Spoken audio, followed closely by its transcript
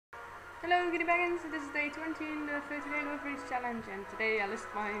Hello Goodie Baggins, this is day 20 in the 30-day deliveries challenge, and today I list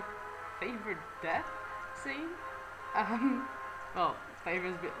my favorite death scene. Well,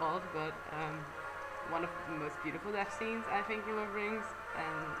 favorite is a bit odd, but one of the most beautiful death scenes I think in Lord of the Rings,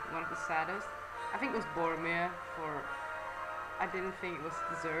 and one of the saddest. I think it was Boromir. I didn't think it was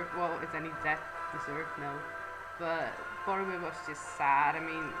deserved. Well, is any death deserved? No. But Boromir was just sad. I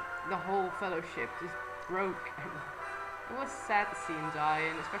mean, the whole fellowship just broke. It was sad to see him die,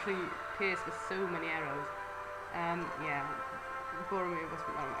 and especially pierced with so many arrows. Yeah, Boromir was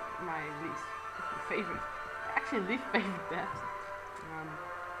one of my least favorite, actually least favorite deaths.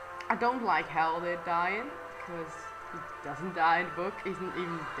 I don't like how they're dying, because he doesn't die in the book. He's not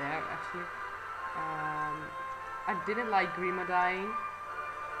even there, actually. I didn't like Grima dying,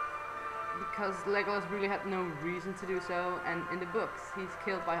 because Legolas really had no reason to do so, and in the books he's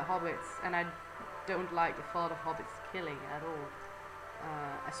killed by hobbits, and I don't like the thought of hobbits killing at all.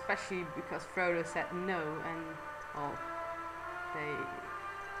 Especially because Frodo said no, and well, they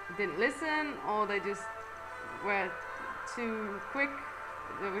didn't listen, or they just were too quick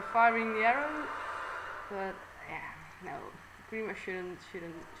with firing the arrow. But yeah, no, Grima shouldn't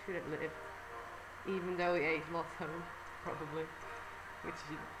live, even though he ate LotR, probably, which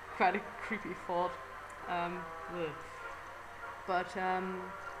is quite a creepy thought. But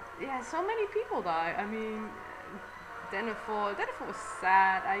yeah, so many people die. I mean, Denethor was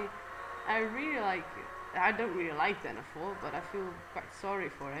sad. I really like. I don't really like Denethor, but I feel quite sorry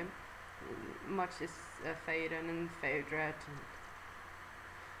for him. Much as Theoden and Theodred, and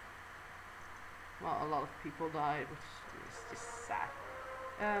well, a lot of people died, which is just sad.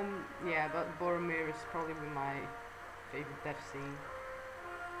 Yeah, but Boromir is probably my favorite death scene.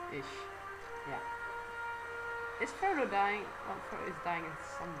 Ish. Yeah. Is Frodo dying? Well, Frodo is dying in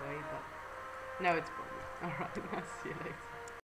some way, but no, it's Boromir. Alright, I'll see you later.